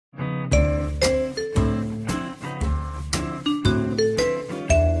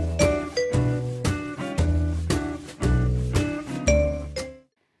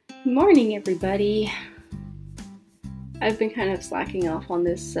morning, everybody. I've been kind of slacking off on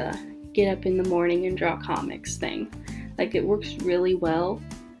this get up in the morning and draw comics thing. Like, it works really well.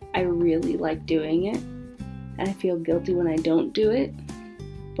 I really like doing it, and I feel guilty when I don't do it.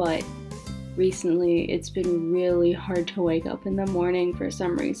 But recently, it's been really hard to wake up in the morning for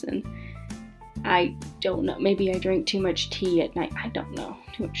some reason. I don't know. Maybe I drank too much tea at night. I don't know.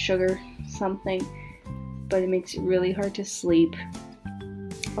 Too much sugar, something. But it makes it really hard to sleep.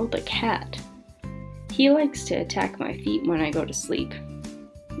 Oh, the cat. He likes to attack my feet when I go to sleep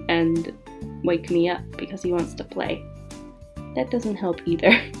and wake me up because he wants to play. That doesn't help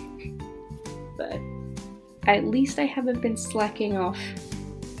either. But at least I haven't been slacking off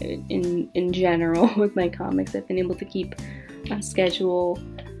in general with my comics. I've been able to keep on schedule,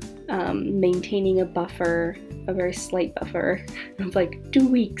 maintaining a buffer, a very slight buffer of like 2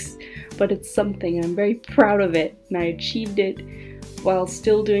 weeks, but it's something. I'm very proud of it, and I achieved it while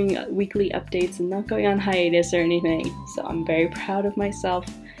still doing weekly updates and not going on hiatus or anything. So I'm very proud of myself.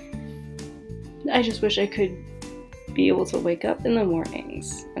 I just wish I could be able to wake up in the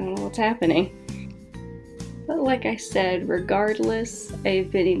mornings. I don't know what's happening. But like I said, regardless,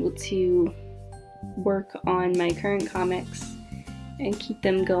 I've been able to work on my current comics and keep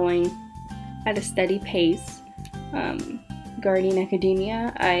them going at a steady pace. Guardian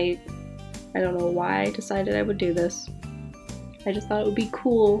Academia, I don't know why I decided I would do this. I just thought it would be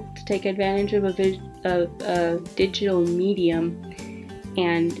cool to take advantage of a digital medium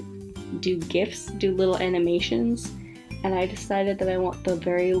and do GIFs, do little animations, and I decided that I want the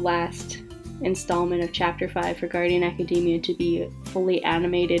very last installment of Chapter 5 for Guardian Academia to be fully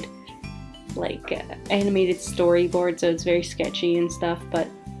animated, like animated storyboard, so it's very sketchy and stuff, but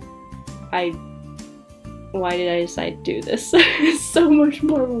why did I decide to do this? It's so much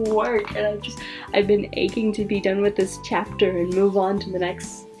more work, and I've been aching to be done with this chapter and move on to the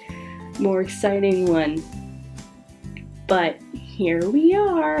next, more exciting one. But here we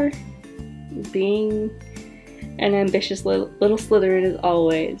are, being an ambitious little Slytherin as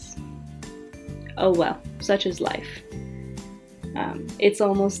always. Oh well, such is life. It's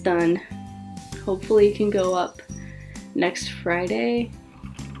almost done. Hopefully it can go up next Friday.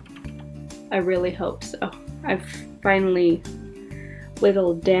 I really hope so. I've finally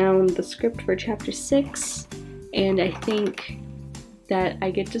whittled down the script for Chapter 6, and I think that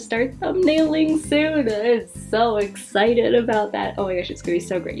I get to start thumbnailing soon. I'm so excited about that. Oh my gosh, it's gonna be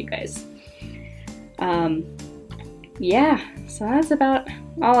so great, you guys. Yeah, so that's about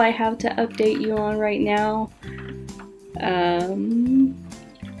all I have to update you on right now.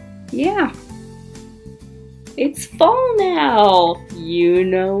 Yeah. It's fall now! You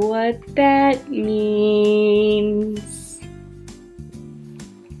know what that means.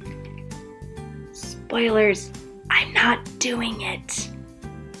 Spoilers, I'm not doing it.